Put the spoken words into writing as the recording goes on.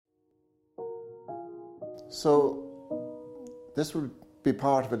So this will be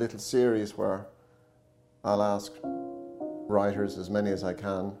part of a little series where I'll ask writers, as many as I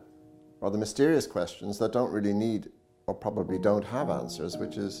can, or the mysterious questions that don't really need or probably don't have answers,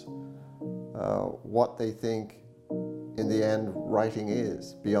 which is what they think in the end writing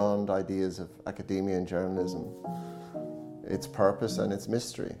is, beyond ideas of academia and journalism, its purpose and its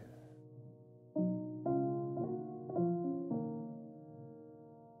mystery.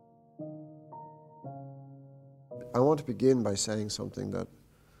 I want to begin by saying something that,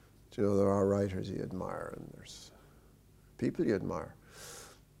 there are writers you admire and there's people you admire.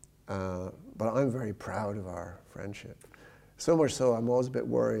 But I'm very proud of our friendship. So much so, I'm always a bit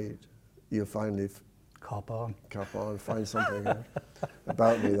worried you'll finally cop on, find something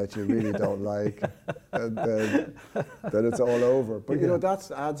about me that you really don't like, and then it's all over. But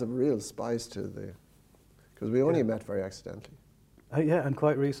that adds a real spice to because we only met very accidentally. And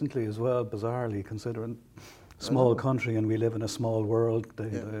quite recently as well, bizarrely, considering small country and we live in a small world,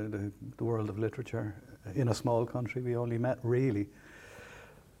 the world of literature. In a small country, we only met really.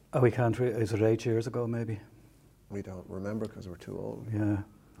 We can't. Is it 8 years ago, maybe? We don't remember because we're too old. Yeah,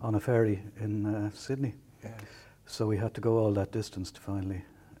 on a ferry in Sydney. Yes. So we had to go all that distance to finally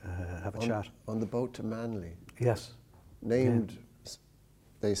have a chat. On the boat to Manly. Yes. Named,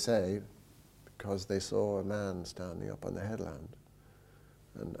 they say, because they saw a man standing up on the headland,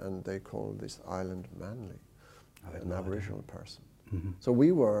 and they called this island Manly, an Aboriginal person. Mm-hmm. So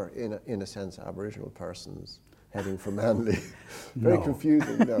we were, in a sense, Aboriginal persons heading for Manly. Very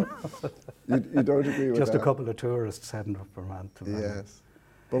confusing, no. You don't agree with Just that? a couple of tourists heading up for Manly. Yes.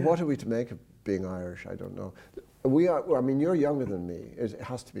 But what are we to make of being Irish? I don't know. We are, you're younger than me, it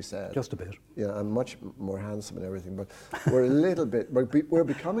has to be said. Just a bit. Yeah, I'm much more handsome and everything, but we're a little bit, we're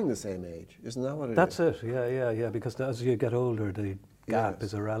becoming the same age, isn't that what it is? That's it, yeah, because as you get older, the gap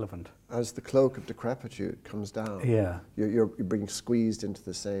is irrelevant. As the cloak of decrepitude comes down, you're being squeezed into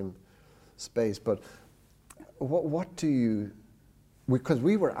the same space. But what do you, because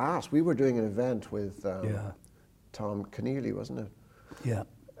we were asked, we were doing an event with Tom Keneally, wasn't it? Yeah.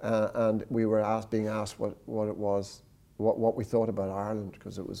 And we were being asked what it was, what we thought about Ireland,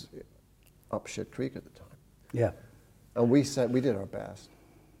 because it was up shit creek at the time. Yeah. And we said, we did our best.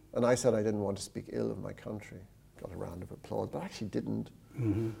 And I said I didn't want to speak ill of my country. Got a round of applause, but I actually didn't.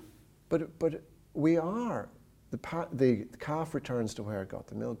 Mm-hmm. But we are, the calf returns to where it got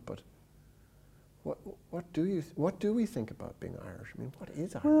the milk, but what do we think about being Irish? I mean, what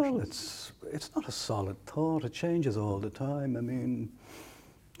is Irish? Well, it's not a solid thought. It changes all the time. I mean,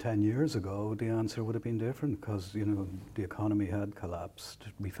 10 years ago, the answer would have been different because, the economy had collapsed.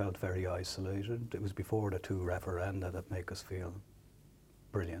 We felt very isolated. It was before the 2 referenda that make us feel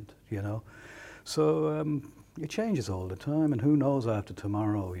brilliant, So it changes all the time, and who knows after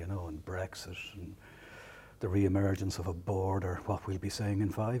tomorrow, and Brexit and the re-emergence of a border, what we'll be saying in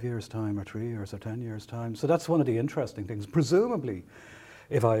 5 years' time or 3 years or 10 years' time. So that's one of the interesting things. Presumably,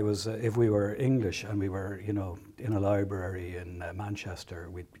 if we were English and we were, in a library in Manchester,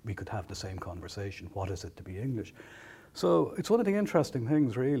 we could have the same conversation. What is it to be English? So it's one of the interesting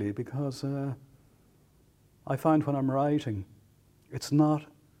things, really, because I find when I'm writing, it's not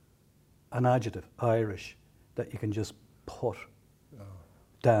an adjective, Irish, that you can just put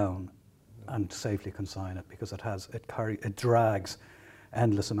down and safely consign it, because it drags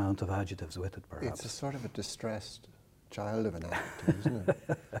endless amount of adjectives with it, perhaps. It's a sort of a distressed child of an adjective, isn't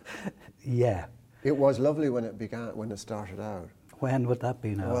it? Yeah. It was lovely when it started out. When would that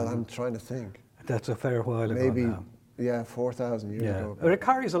be now? Well, I'm trying to think. That's a fair while ago Maybe, now. 4,000 years ago. It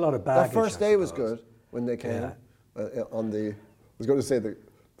carries a lot of baggage. That first day was good when they came I was going to say the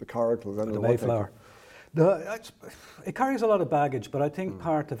coracles, I don't know what Mayflower. It carries a lot of baggage, but I think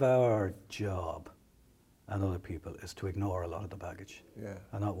part of our job and other people is to ignore a lot of the baggage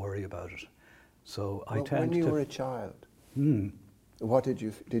and not worry about it. So I tend to... When you were a child, what did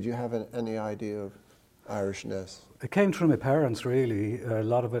you have any idea of Irishness? It came through my parents, really. A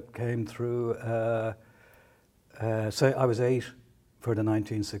lot of it came through... say I was 8 for the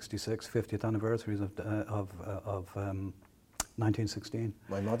 1966 50th anniversary of 1916.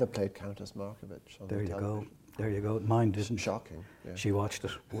 My mother played Countess Markovich on the television. There you go. Mine didn't. Shocking. Yeah. She watched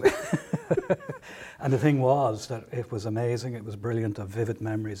it. And the thing was that it was amazing. It was brilliant. I have vivid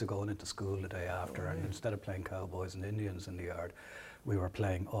memories of going into school the day after, and instead of playing cowboys and Indians in the yard, we were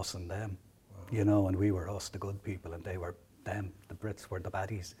playing us and them. Wow. And we were us, the good people, and they were them. The Brits were the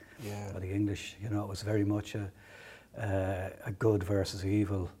baddies. Yeah. Or the English. It was very much a good versus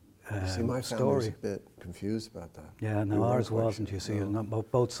evil see, my family's a bit confused about that. Yeah, no, ours wasn't, you see.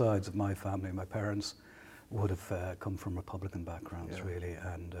 Both sides of my family, my parents, would have come from Republican backgrounds, really.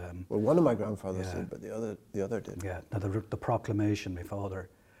 And well, one of my grandfathers did, but the other did. Yeah. Now the proclamation, my father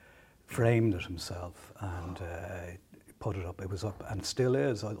framed it himself and put it up. It was up and still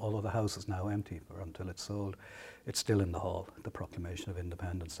is, although the house is now empty until it's sold. It's still in the hall, the Proclamation of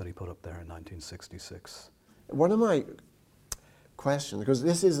Independence that he put up there in 1966. One of my questions, because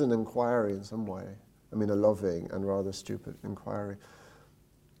this is an inquiry in some way, I mean a loving and rather stupid inquiry,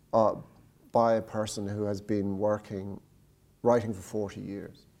 by a person who has been writing for 40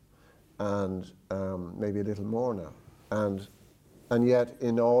 years, and maybe a little more now. And yet,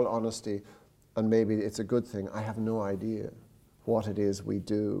 in all honesty, and maybe it's a good thing, I have no idea what it is we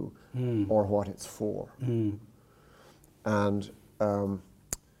do or what it's for. And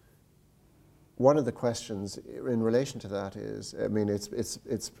one of the questions in relation to that is, I mean,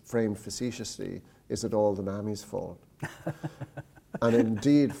 it's framed facetiously, is it all the mammy's fault? And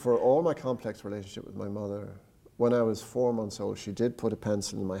indeed, for all my complex relationship with my mother, when I was 4 months old, she did put a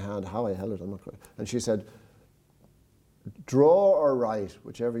pencil in my hand, how I held it, I'm not quite, and she said, draw or write,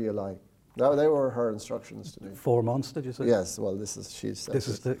 whichever you like. They were her instructions to me. 4 months, did you say? Yes, well, she said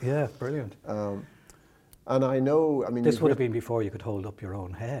this. Yeah, brilliant. And I know, I mean... This would have been before you could hold up your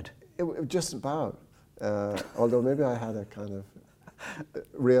own head. Just about. Although maybe I had a kind of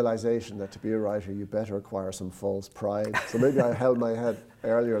realization that to be a writer, you better acquire some false pride. So maybe I held my head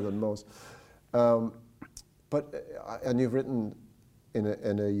earlier than most. And you've written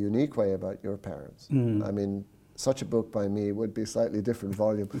in a unique way about your parents. I mean, such a book by me would be slightly different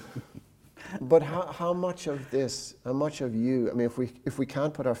volume. But how much of this, how much of you, I mean, if we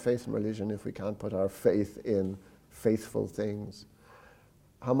can't put our faith in religion, if we can't put our faith in faithful things,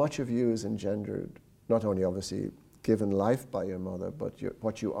 how much of you is engendered, not only obviously given life by your mother, but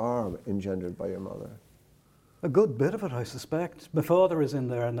what you are engendered by your mother? A good bit of it, I suspect. My father is in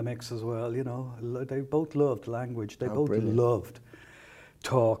there in the mix as well, you know. They both loved language. They both loved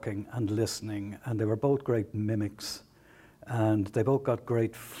talking and listening, and they were both great mimics, and they both got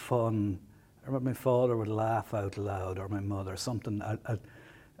great fun. I remember my father would laugh out loud, or my mother, something,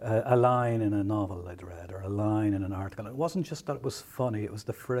 a line in a novel I'd read, or a line in an article. It wasn't just that it was funny, it was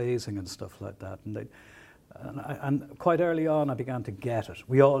the phrasing and stuff like that. And quite early on I began to get it.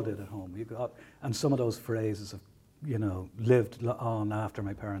 We all did at home. And some of those phrases have, you know, lived on after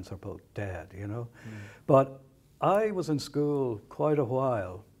my parents are both dead, you know. But I was in school quite a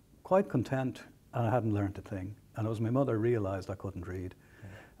while, quite content, and I hadn't learned a thing. And it was my mother realised I couldn't read,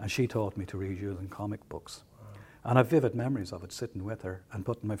 and she taught me to read using comic books. And I have vivid memories of it, sitting with her and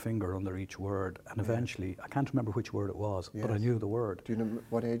putting my finger under each word. And eventually, I can't remember which word it was, but I knew the word. Do you know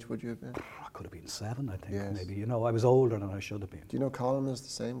what age would you have been? I could have been 7, I think, maybe. You know, I was older than I should have been. Do you know column is the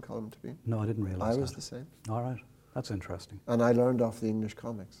same, column to be? No, I didn't realise I was the same. All right, that's interesting. And I learned off the English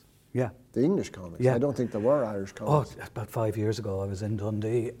comics. Yeah. The English comics. Yeah. I don't think there were Irish comics. Oh, about 5 years ago, I was in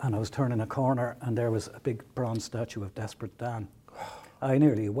Dundee and I was turning a corner and there was a big bronze statue of Desperate Dan. I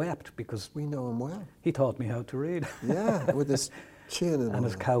nearly wept because we know him well. He taught me how to read. Yeah, with his chin and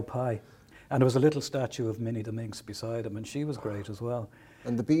his cow pie. And there was a little statue of Minnie the Minx beside him, and she was great as well.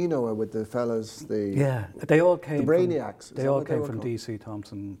 And the Beano with the fellas, they all came the Brainiacs. They all came from D.C.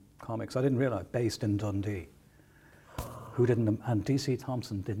 Thompson Comics. I didn't realise, based in Dundee. And D.C.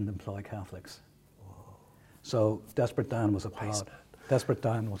 Thompson didn't employ Catholics. So Desperate Dan was a prod. Desperate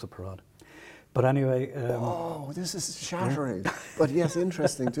Dan was a prod. But anyway... this is shattering. But yes,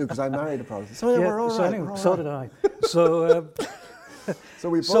 interesting too, because I married a Protestant. So we're all right. Anyway, so did I. So... So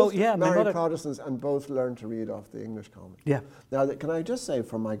we both married Protestants and both learned to read off the English comic. Yeah. Now, can I just say,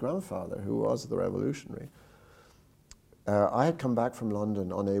 from my grandfather, who was the revolutionary, I had come back from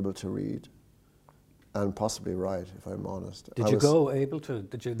London unable to read and possibly write, if I'm honest. Did you go able to?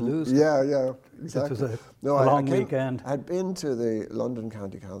 Did you lose? Yeah, exactly. It was a long weekend. I'd been to the London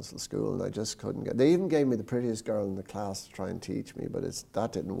County Council school and I just couldn't get... They even gave me the prettiest girl in the class to try and teach me, but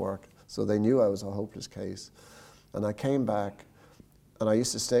that didn't work. So they knew I was a hopeless case. And I came back and I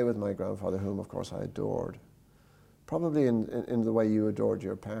used to stay with my grandfather, whom of course I adored, probably in the way you adored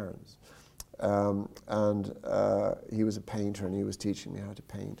your parents. He was a painter and he was teaching me how to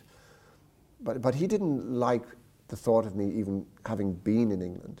paint. But he didn't like the thought of me even having been in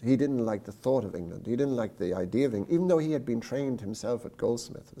England. He didn't like the thought of England. He didn't like the idea of England, even though he had been trained himself at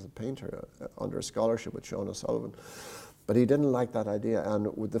Goldsmith as a painter under a scholarship with Sean O'Sullivan. But he didn't like that idea. And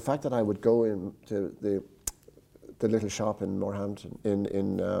with the fact that I would go into the little shop in Morehampton,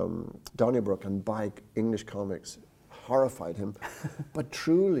 in Donnybrook, and buy English comics horrified him. But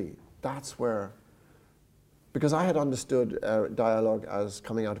truly, that's where... Because I had understood dialogue as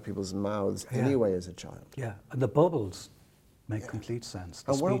coming out of people's mouths anyway as a child. Yeah, and the bubbles make complete sense.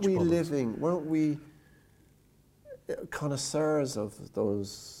 And weren't we connoisseurs of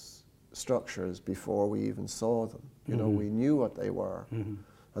those structures before we even saw them. You know, we knew what they were,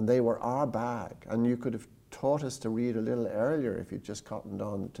 and they were our bag. And you could have taught us to read a little earlier if you'd just cottoned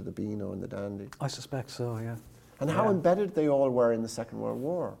on to the Beano and the Dandy. I suspect so, yeah. And how embedded they all were in the Second World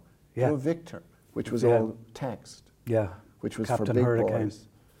War. Yeah. You know, Victor, which was all text. Yeah. Which was Captain for big Hurricane. boys.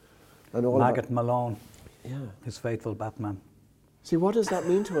 And all Maggot Malone, yeah. his faithful Batman. See, what does that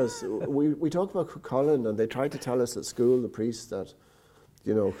mean to us? we talk about Cuchulainn, and they tried to tell us at school, the priests, that,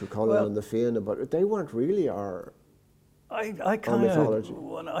 you know, Cuchulainn and the Fianna, but they weren't really our mythology.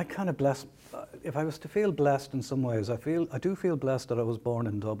 I kind of blessed. If I was to feel blessed in some ways, I do feel blessed that I was born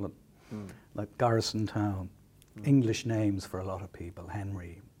in Dublin, like Garrison Town, English names for a lot of people,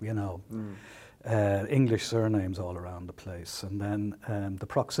 Henry, you know, English surnames all around the place, and then the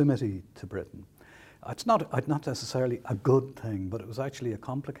proximity to Britain. It's not necessarily a good thing, but it was actually a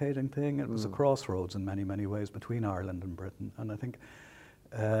complicating thing. It was a crossroads in many, many ways between Ireland and Britain. And I think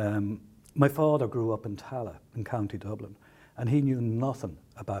my father grew up in Tala in County Dublin, and he knew nothing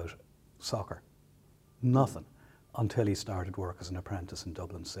about soccer, nothing, until he started work as an apprentice in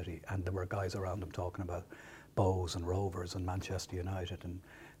Dublin City. And there were guys around him talking about Bows and Rovers and Manchester United and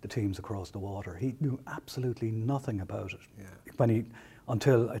the teams across the water. He knew absolutely nothing about it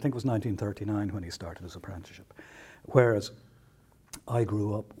until I think it was 1939 when he started his apprenticeship. Whereas I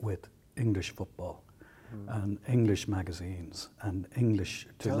grew up with English football and English magazines and English,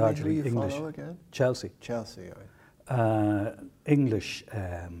 Tell largely me who you English. Follow again? Chelsea. Chelsea, aye. English.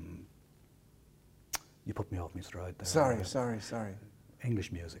 You put me off my stride there. Sorry.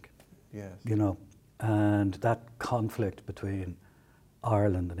 English music. Yes. You know, and that conflict between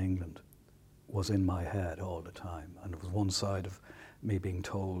Ireland and England was in my head all the time, and it was one side of me being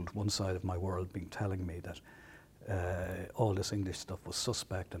told, one side of my world being telling me that all this English stuff was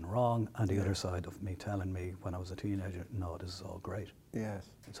suspect and wrong, and the other side of me telling me when I was a teenager, no, this is all great. Yes.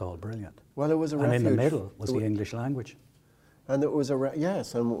 It's all brilliant. Well, it was a and refuge. in the middle was the English language. And it was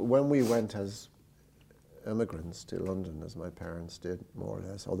yes, and when we went as immigrants to London, as my parents did, more or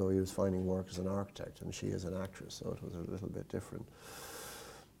less, although he was finding work as an architect and she as an actress, so it was a little bit different.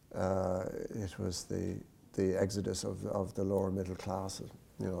 It was the exodus of the lower middle classes.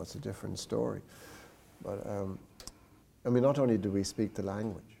 You know, it's a different story. But I mean, not only do we speak the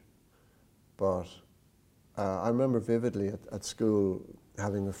language, but I remember vividly at school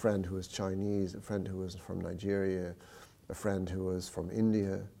having a friend who was Chinese, a friend who was from Nigeria, a friend who was from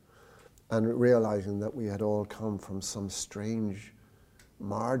India, and realizing that we had all come from some strange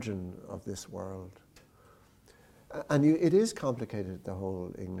margin of this world. And it is complicated, the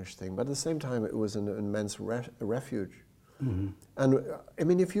whole English thing, but at the same time it was an immense refuge. And I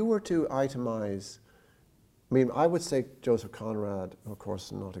mean, if you were to itemize, I mean, I would say Joseph Conrad, of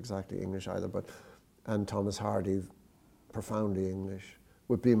course not exactly English either, and Thomas Hardy, profoundly English,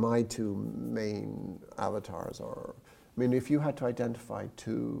 would be my two main avatars. Or, I mean, if you had to identify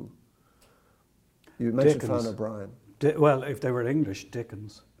two, you mentioned Flann O'Brien. Well, if they were English,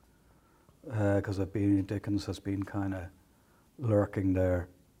 Dickens, because Dickens has been kind of lurking there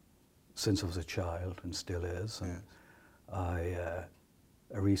since I was a child and still is. And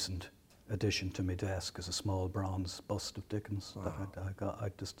a recent addition to my desk is a small bronze bust of Dickens that I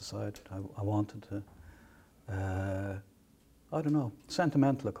just decided I wanted to. I don't know,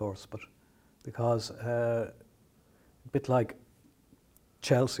 sentimental, of course, but because a bit like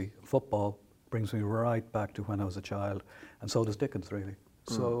Chelsea football brings me right back to when I was a child, and so does Dickens, really.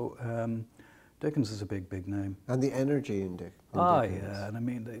 So Dickens is a big, big name. And the energy in Dickens. Yeah, and I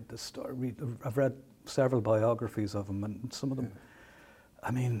mean, the story, I've read several biographies of him, and some of them,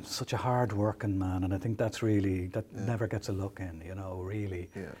 I mean, such a hard-working man, and I think that's really, never gets a look in, you know, really.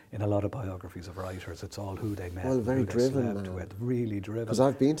 In a lot of biographies of writers, it's all who they met, well, very who driven, they slept with, really driven. Because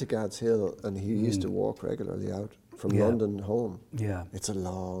I've been to Gad's Hill, and he used to walk regularly out from London home. Yeah. It's a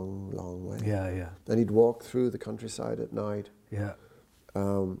long, long way. Yeah. Then he'd walk through the countryside at night. Yeah.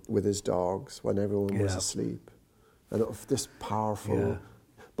 With his dogs when everyone was asleep. And this powerful,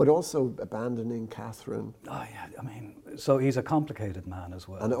 but also abandoning Catherine. Oh yeah, I mean, so he's a complicated man as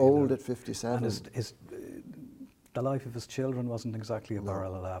well. And old at 57. And the life of his children wasn't exactly a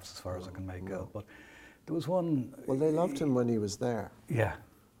barrel of laughs as far as I can make out. But there was one... Well, they loved him when he was there. Yeah.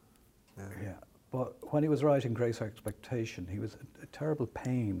 But when he was writing Grace Expectation, he was a terrible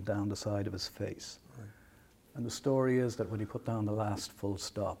pain down the side of his face. Right. And the story is that when he put down the last full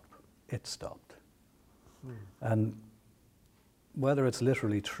stop, it stopped. And whether it's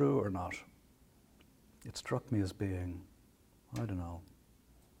literally true or not, it struck me as being, I don't know,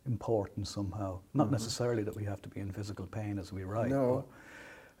 important somehow. Not necessarily that we have to be in physical pain as we write. No.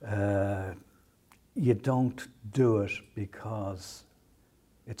 But, you don't do it because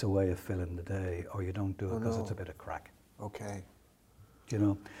it's a way of filling the day, or you don't do it because it's a bit of crack. Okay. You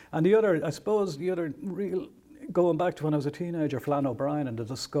know, and the other, I suppose, the other real, going back to when I was a teenager, Flann O'Brien and the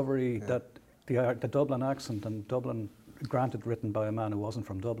discovery that the Dublin accent, and Dublin, granted written by a man who wasn't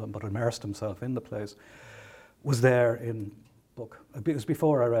from Dublin but immersed himself in the place, was there in book. It was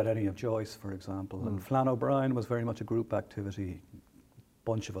before I read any of Joyce, for example. And Flann O'Brien was very much a group activity,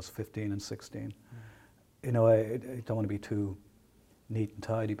 bunch of us, 15 and 16. You know, I don't want to be too neat and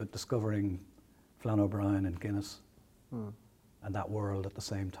tidy, but discovering Flann O'Brien and Guinness and that world at the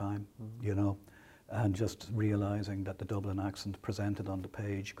same time, you know, and just realising that the Dublin accent presented on the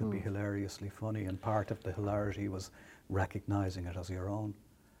page could be hilariously funny, and part of the hilarity was recognising it as your own,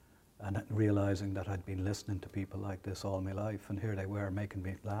 and realising that I'd been listening to people like this all my life, and here they were making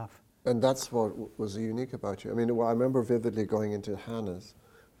me laugh. And that's what was unique about you. I mean, I remember vividly going into Hannah's,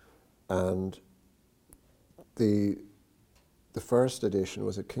 and the first edition,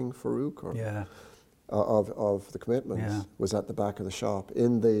 was it King Farouk or of the Commitments, was at the back of the shop.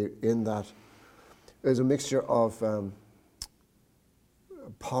 In that, it was a mixture of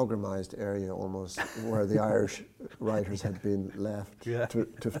pogromized area almost, where the Irish writers had been left to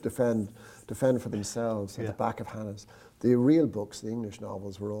defend for themselves at the back of Hannah's. The real books, the English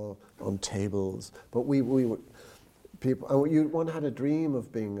novels, were all on tables, but we were people. And one had a dream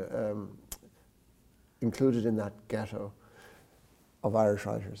of being included in that ghetto of Irish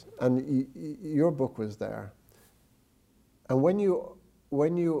writers, and your book was there. And when you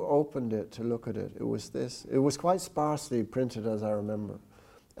opened it to look at it, it was quite sparsely printed, as I remember,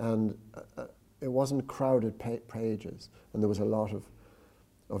 and it wasn't crowded pages, and there was a lot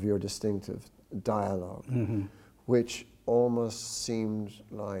of your distinctive dialogue, which almost seemed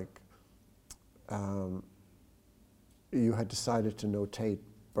like you had decided to notate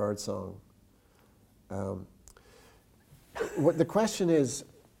birdsong. What the question is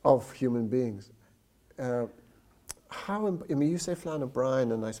of human beings, you say Flann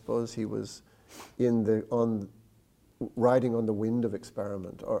O'Brien, and I suppose he was riding on the wind of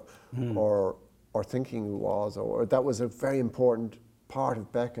experiment, or thinking he was, or that was a very important part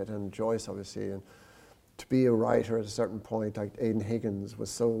of Beckett and Joyce, obviously. And to be a writer at a certain point, like Aidan Higgins, was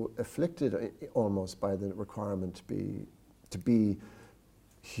so afflicted almost by the requirement to be,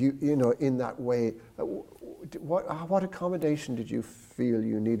 you know, in that way. What accommodation did you feel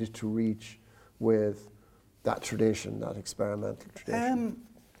you needed to reach with that tradition, that experimental tradition?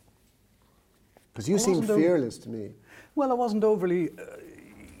 Because you seem fearless to me. Well, I wasn't overly.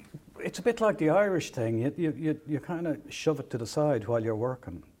 It's a bit like the Irish thing. You kind of shove it to the side while you're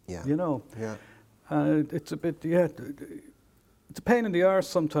working. Yeah. You know. Yeah. It's a bit. Yeah. It's a pain in the arse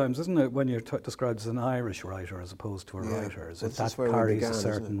sometimes, isn't it, when you're described as an Irish writer as opposed to a writer? As if that carries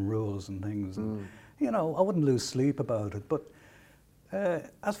certain rules and things. And, you know, I wouldn't lose sleep about it. But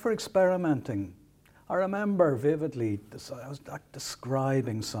as for experimenting, I remember vividly, I was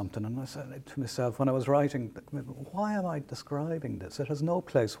describing something, and I said to myself when I was writing, why am I describing this? It has no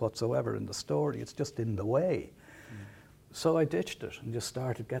place whatsoever in the story, it's just in the way. So I ditched it and just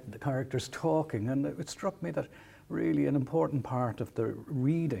started getting the characters talking, and it struck me that really an important part of the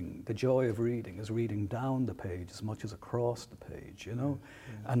reading, the joy of reading, is reading down the page as much as across the page, you know?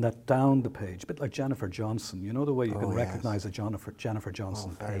 And that down the page, a bit like Jennifer Johnson, you know, the way you can recognise a Jennifer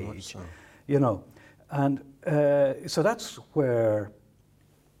Johnson page, you know? And so that's where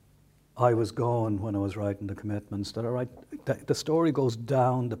I was going when I was writing The Commitments, that the story goes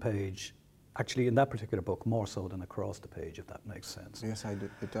down the page, actually in that particular book, more so than across the page, if that makes sense. Yes, I did.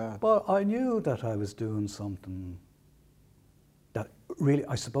 It does. But I knew that I was doing something that really,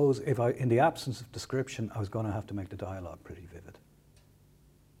 I suppose, in the absence of description, I was going to have to make the dialogue pretty vivid.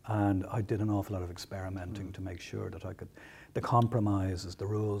 And I did an awful lot of experimenting to make sure that I could, the compromises, the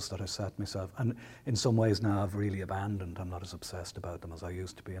rules that I set myself, and in some ways now I've really abandoned. I'm not as obsessed about them as I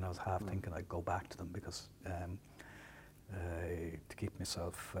used to be, and I was half thinking I'd go back to them because to keep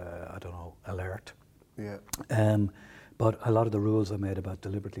myself, I don't know, alert. Yeah. But a lot of the rules I made about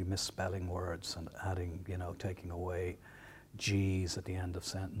deliberately misspelling words and adding, you know, taking away G's at the end of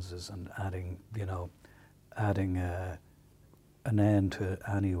sentences and adding an N to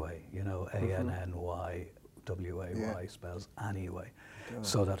anyway, you know, A-N-N-Y-W-A-Y spells anyway,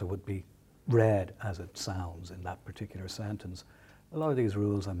 so that it would be read as it sounds in that particular sentence. A lot of these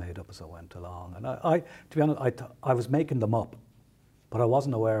rules I made up as I went along, and I to be honest, I was making them up, but I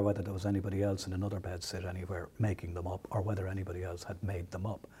wasn't aware whether there was anybody else in another bedsit anywhere making them up, or whether anybody else had made them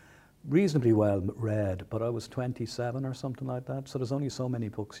up. Reasonably well read, but I was 27 or something like that, so there's only so many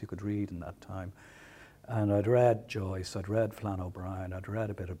books you could read in that time. And I'd read Joyce, I'd read Flann O'Brien, I'd read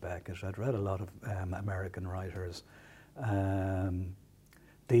a bit of Beckett, I'd read a lot of American writers.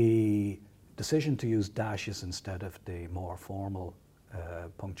 The decision to use dashes instead of the more formal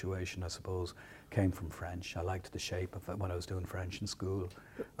punctuation, I suppose, came from French. I liked the shape of it when I was doing French in school.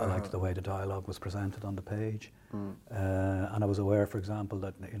 I liked the way the dialogue was presented on the page. And I was aware, for example,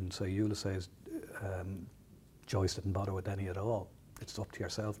 that in, say, Ulysses, Joyce didn't bother with any at all. It's up to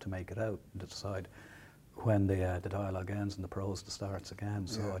yourself to make it out and to decide when the dialogue ends and the prose starts again.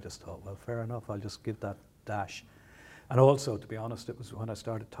 So I just thought, well, fair enough, I'll just give that dash. And also, to be honest, it was when I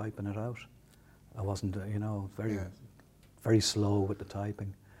started typing it out. I wasn't, very slow with the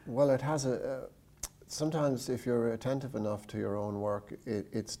typing. Well, it has sometimes if you're attentive enough to your own work,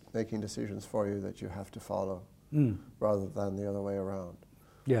 it's making decisions for you that you have to follow rather than the other way around.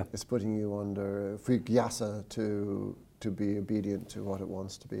 Yeah. It's putting you under figyasa to be obedient to what it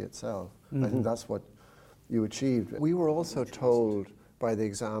wants to be itself. I think that's what you achieved. We were also told by the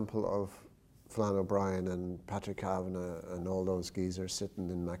example of Flann O'Brien and Patrick Kavanagh and all those geezers sitting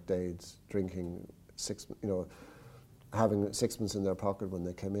in MacDade's drinking having sixpence in their pocket when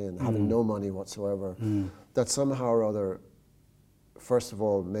they came in, having no money whatsoever, that somehow or other, first of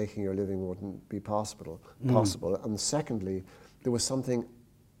all, making your living wouldn't be possible, and secondly, there was something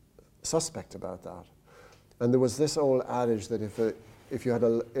suspect about that. And there was this old adage that if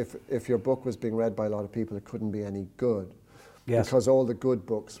your book was being read by a lot of people, it couldn't be any good. Yes. Because all the good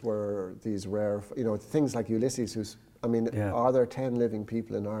books were these rare, things like Ulysses, are there 10 living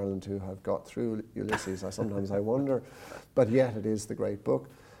people in Ireland who have got through Ulysses? Sometimes I wonder, but yet it is the great book.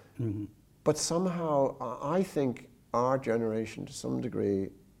 But somehow, I think our generation, to some degree,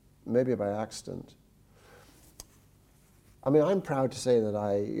 maybe by accident, I'm proud to say that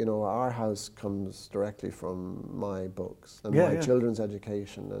our house comes directly from my books and my children's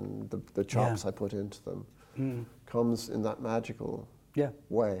education, and the chops I put into them comes in that magical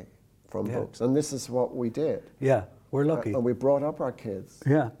way from books. And this is what we did. Yeah, we're lucky. And we brought up our kids.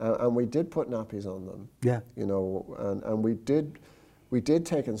 Yeah. And we did put nappies on them. Yeah. And we did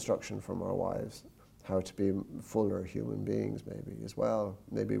take instruction from our wives how to be fuller human beings, maybe as well.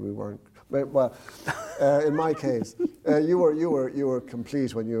 Maybe we weren't. Well, in my case, you were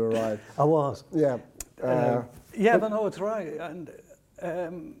complete when you arrived. I was. Yeah. But no, it's right. And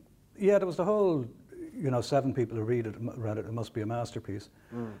there was the whole, 7 people who read it, it must be a masterpiece.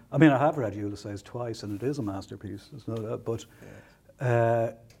 I have read Ulysses twice, and it is a masterpiece. There's no doubt. But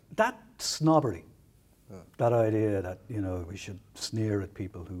that snobbery, that idea that we should sneer at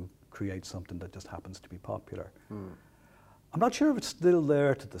people who create something that just happens to be popular. I'm not sure if it's still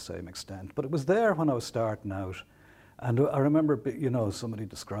there to the same extent, but it was there when I was starting out. And I remember, somebody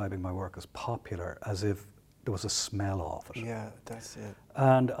describing my work as popular, as if there was a smell of it. Yeah, that's it.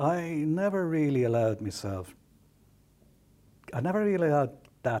 And I never really allowed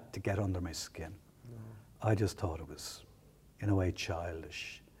that to get under my skin. No. I just thought it was, in a way,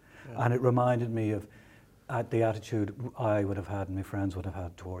 childish. Yeah. And it reminded me of the attitude I would have had and my friends would have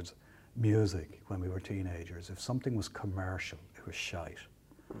had towards music when we were teenagers. If something was commercial, it was shite.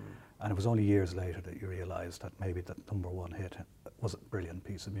 And it was only years later that you realised that maybe that number one hit was a brilliant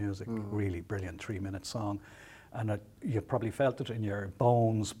piece of music, really brilliant 3-minute song. And that you probably felt it in your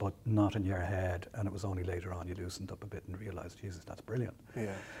bones, but not in your head. And it was only later on you loosened up a bit and realised, Jesus, that's brilliant.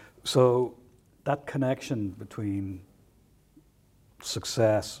 Yeah. So that connection between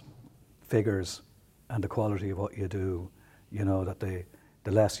success, figures, and the quality of what you do, that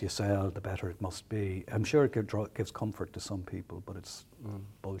the less you sell, the better it must be. I'm sure it gives comfort to some people, but it's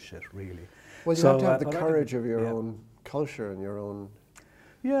bullshit, really. Well, you have to have the courage of your own culture and your own,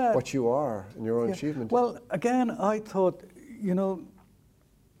 what you are and your own achievement. Well, again, I thought,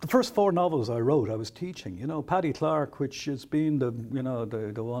 the first 4 novels I wrote, I was teaching. Paddy Clarke, which has been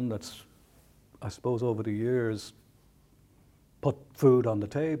the one that's, I suppose, over the years, put food on the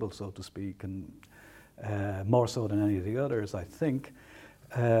table, so to speak, and more so than any of the others, I think.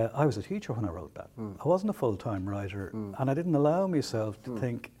 I was a teacher when I wrote that. I wasn't a full-time writer, and I didn't allow myself to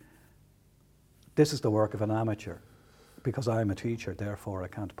think, this is the work of an amateur, because I'm a teacher, therefore I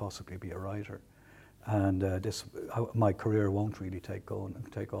can't possibly be a writer. And my career won't really take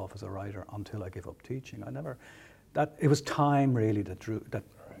off as a writer until I give up teaching. It was time really that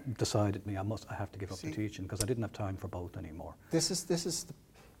decided me, I have to give up the teaching, because I didn't have time for both anymore.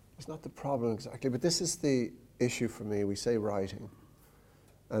 It's not the problem exactly, but this is the issue for me. We say writing.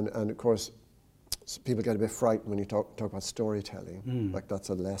 And of course, people get a bit frightened when you talk about storytelling, like that's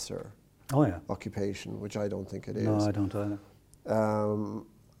a lesser occupation, which I don't think it is. No, I don't either.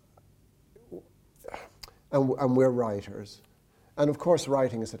 And we're writers. And of course,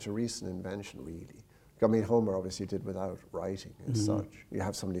 writing is such a recent invention, really, I mean, Homer obviously did without writing as such. You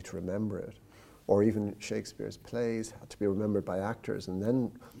have somebody to remember it. Or even Shakespeare's plays had to be remembered by actors and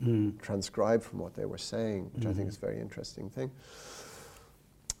then transcribed from what they were saying, which I think is a very interesting thing.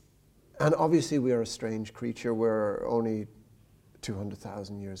 And obviously we are a strange creature. We're only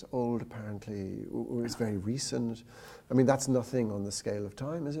 200,000 years old, apparently. It's very recent. I mean, that's nothing on the scale of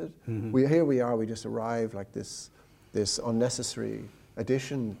time, is it? Here we are, we just arrived like this unnecessary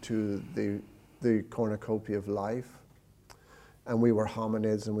addition to the cornucopia of life. And we were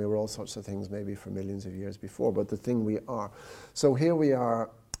hominids and we were all sorts of things maybe for millions of years before, but the thing we are. So here we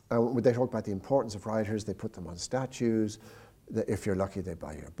are, they talk about the importance of writers, they put them on statues, if you're lucky they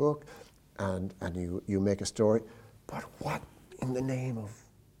buy your book, and you make a story. But what in the name of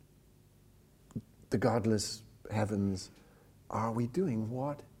the godless heavens are we doing?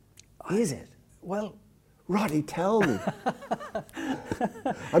 What is it? Well, Roddy, tell me.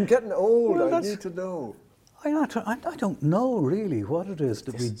 I'm getting old, I need to know. I don't know really what it is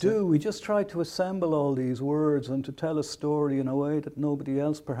that we do. We just try to assemble all these words and to tell a story in a way that nobody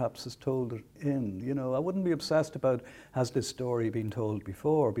else perhaps has told it in. You know, I wouldn't be obsessed about has this story been told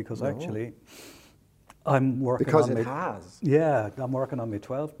before, because actually I'm working because on it has. Yeah, I'm working on my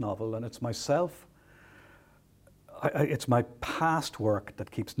 12th novel, and it's myself. It's my past work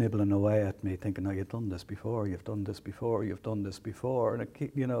that keeps nibbling away at me, thinking, "No, you've done this before. You've done this before. You've done this before." And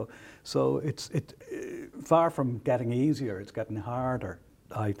so it's far from getting easier. It's getting harder,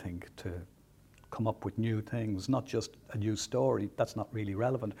 I think, to come up with new things. Not just a new story. That's not really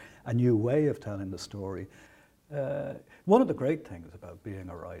relevant. A new way of telling the story. One of the great things about being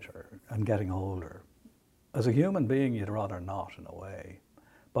a writer and getting older, as a human being, you'd rather not, in a way.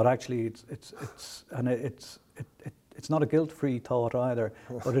 But actually, it's not a guilt-free thought either,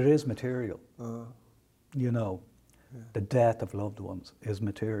 but it is material. You know, the death of loved ones is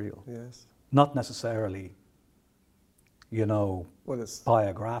material. Yes. Not necessarily, you know,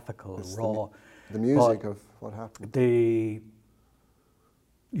 biographical, raw. The music of what happened.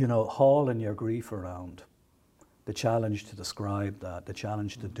 Hauling your grief around, the challenge to describe that, the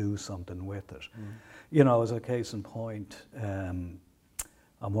challenge to do something with it. You know, as a case in point,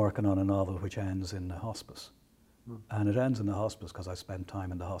 I'm working on a novel which ends in the hospice. And it ends in the hospice because I spent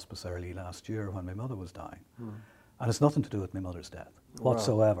time in the hospice early last year when my mother was dying. And it's nothing to do with my mother's death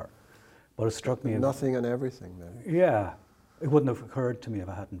whatsoever. But it struck me... Nothing and everything then. Yeah. It wouldn't have occurred to me if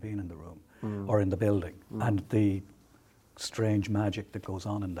I hadn't been in the room or in the building. And the strange magic that goes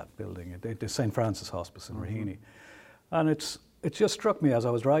on in that building, the St. Francis Hospice in Raheny. And it just struck me as I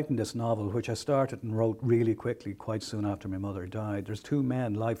was writing this novel, which I started and wrote really quickly, quite soon after my mother died. There's two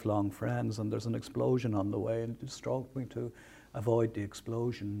men, lifelong friends, and there's an explosion on the way, and it struck me to avoid the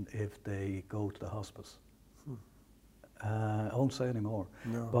explosion if they go to the hospice. I won't say any more.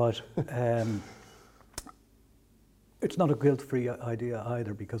 No. But it's not a guilt-free idea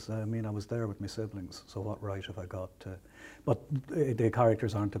either, because I mean, I was there with my siblings, so what right have I got to... But the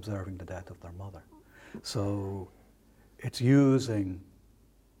characters aren't observing the death of their mother. So it's using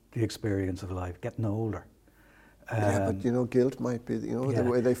the experience of life, getting older. But you know, guilt might be, the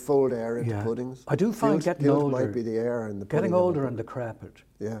way they fold air into puddings. I do find getting older... Guilt might be the air in the pudding. Getting older and decrepit.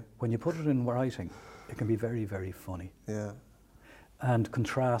 Yeah. When you put it in writing, it can be very, very funny. Yeah. And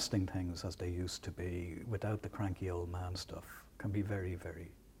contrasting things as they used to be without the cranky old man stuff can be very,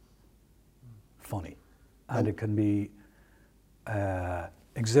 very funny. And it can be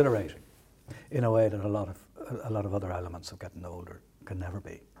exhilarating in a way that a lot of other elements of getting older can never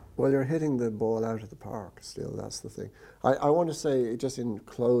be. Well, you're hitting the ball out of the park still, that's the thing. I want to say, just in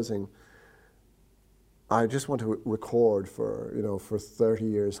closing, I just want to record for 30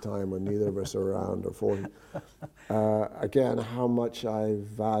 years' time when neither of us are around, or 40, again, how much I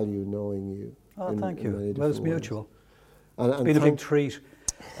value knowing you. Oh, thank you. Well, it's mutual. And it's been a big treat,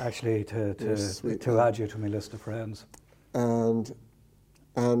 actually, to add you to my list of friends. And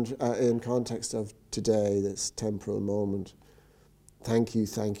in context of today, this temporal moment, thank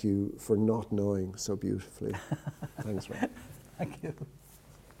you for not knowing so beautifully. Thanks, Rob. Thank you.